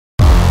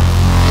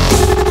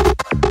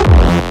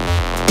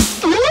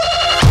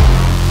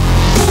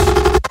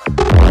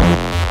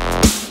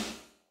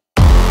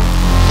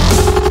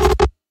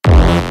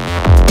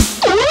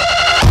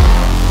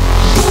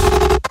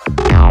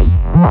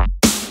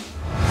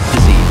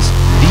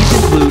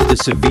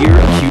severe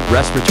acute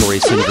respiratory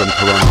syndrome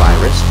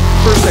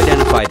coronavirus, first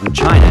identified in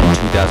China in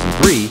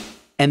 2003,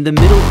 and the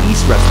Middle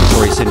East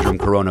respiratory syndrome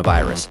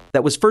coronavirus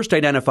that was first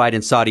identified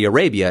in Saudi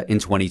Arabia in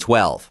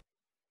 2012.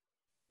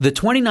 The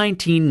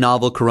 2019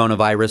 novel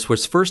coronavirus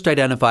was first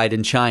identified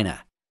in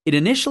China. It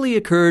initially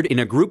occurred in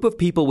a group of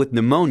people with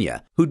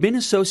pneumonia who'd been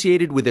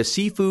associated with a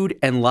seafood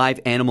and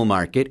live animal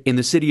market in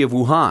the city of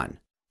Wuhan.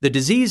 The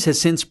disease has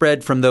since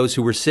spread from those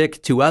who were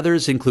sick to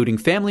others, including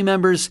family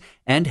members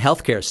and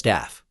healthcare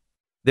staff.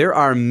 There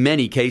are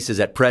many cases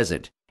at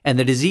present, and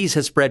the disease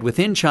has spread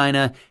within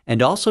China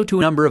and also to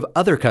a number of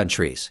other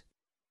countries.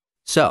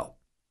 So,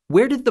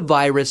 where did the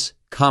virus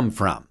come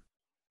from?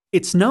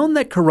 It's known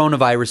that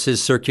coronaviruses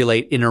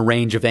circulate in a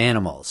range of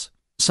animals.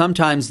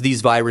 Sometimes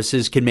these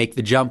viruses can make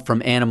the jump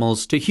from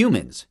animals to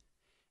humans.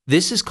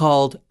 This is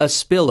called a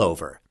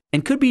spillover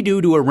and could be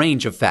due to a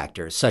range of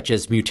factors such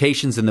as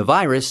mutations in the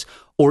virus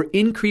or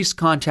increased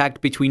contact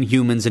between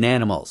humans and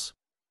animals.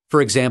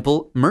 For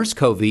example,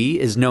 MERS-CoV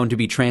is known to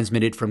be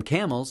transmitted from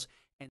camels.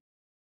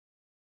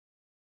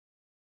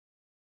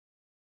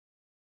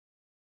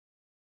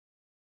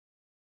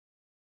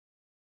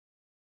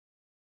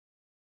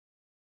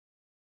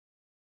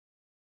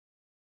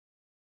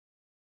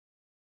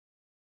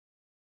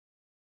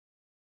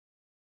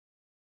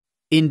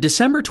 In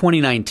December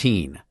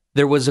 2019,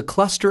 there was a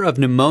cluster of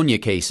pneumonia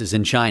cases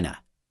in China.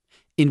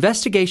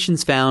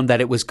 Investigations found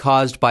that it was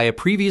caused by a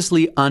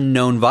previously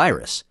unknown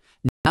virus,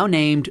 now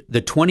named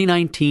the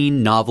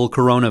 2019 novel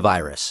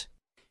coronavirus.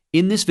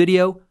 In this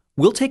video,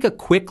 we'll take a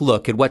quick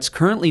look at what's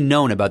currently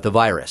known about the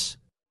virus.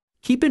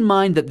 Keep in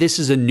mind that this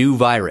is a new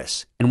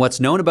virus, and what's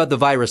known about the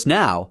virus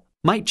now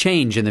might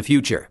change in the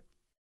future.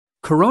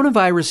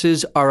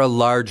 Coronaviruses are a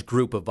large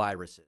group of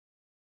viruses.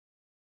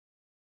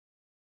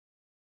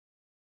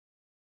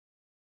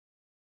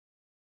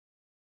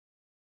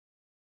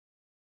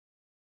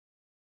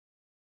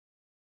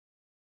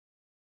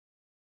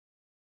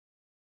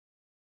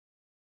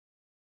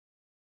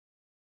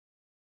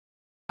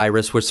 The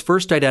virus was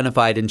first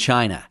identified in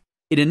China.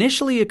 It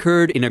initially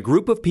occurred in a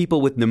group of people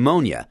with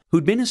pneumonia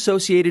who'd been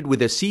associated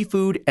with a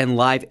seafood and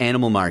live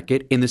animal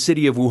market in the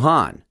city of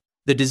Wuhan.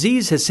 The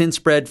disease has since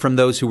spread from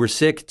those who were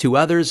sick to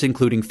others,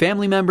 including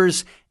family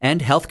members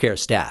and healthcare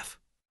staff.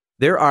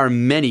 There are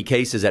many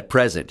cases at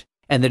present,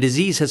 and the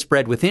disease has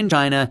spread within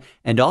China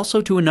and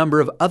also to a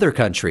number of other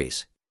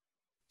countries.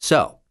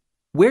 So,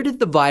 where did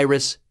the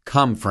virus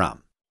come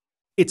from?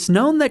 It's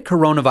known that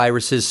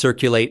coronaviruses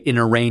circulate in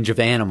a range of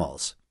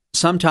animals.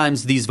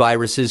 Sometimes these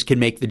viruses can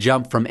make the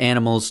jump from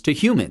animals to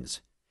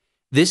humans.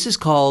 This is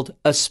called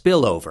a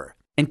spillover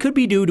and could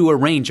be due to a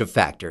range of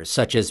factors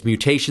such as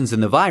mutations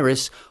in the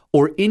virus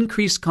or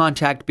increased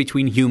contact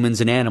between humans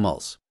and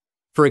animals.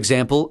 For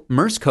example,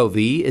 MERS-CoV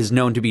is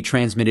known to be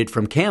transmitted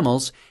from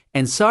camels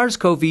and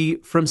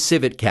SARS-CoV from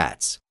civet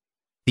cats.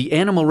 The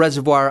animal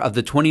reservoir of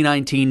the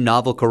 2019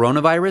 novel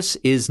coronavirus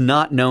is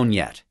not known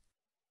yet.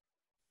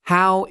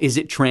 How is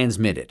it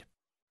transmitted?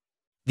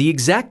 The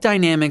exact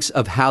dynamics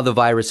of how the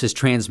virus is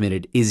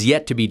transmitted is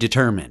yet to be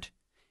determined.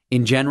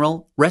 In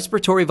general,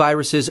 respiratory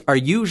viruses are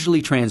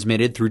usually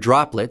transmitted through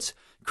droplets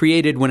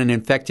created when an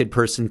infected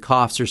person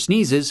coughs or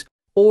sneezes,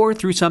 or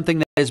through something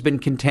that has been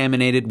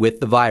contaminated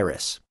with the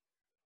virus.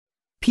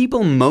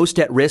 People most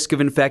at risk of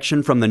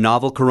infection from the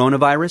novel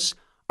coronavirus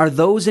are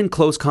those in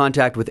close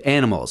contact with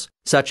animals,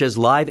 such as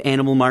live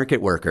animal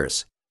market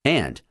workers,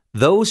 and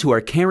those who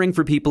are caring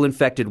for people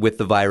infected with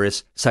the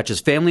virus, such as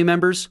family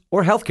members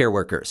or healthcare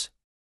workers.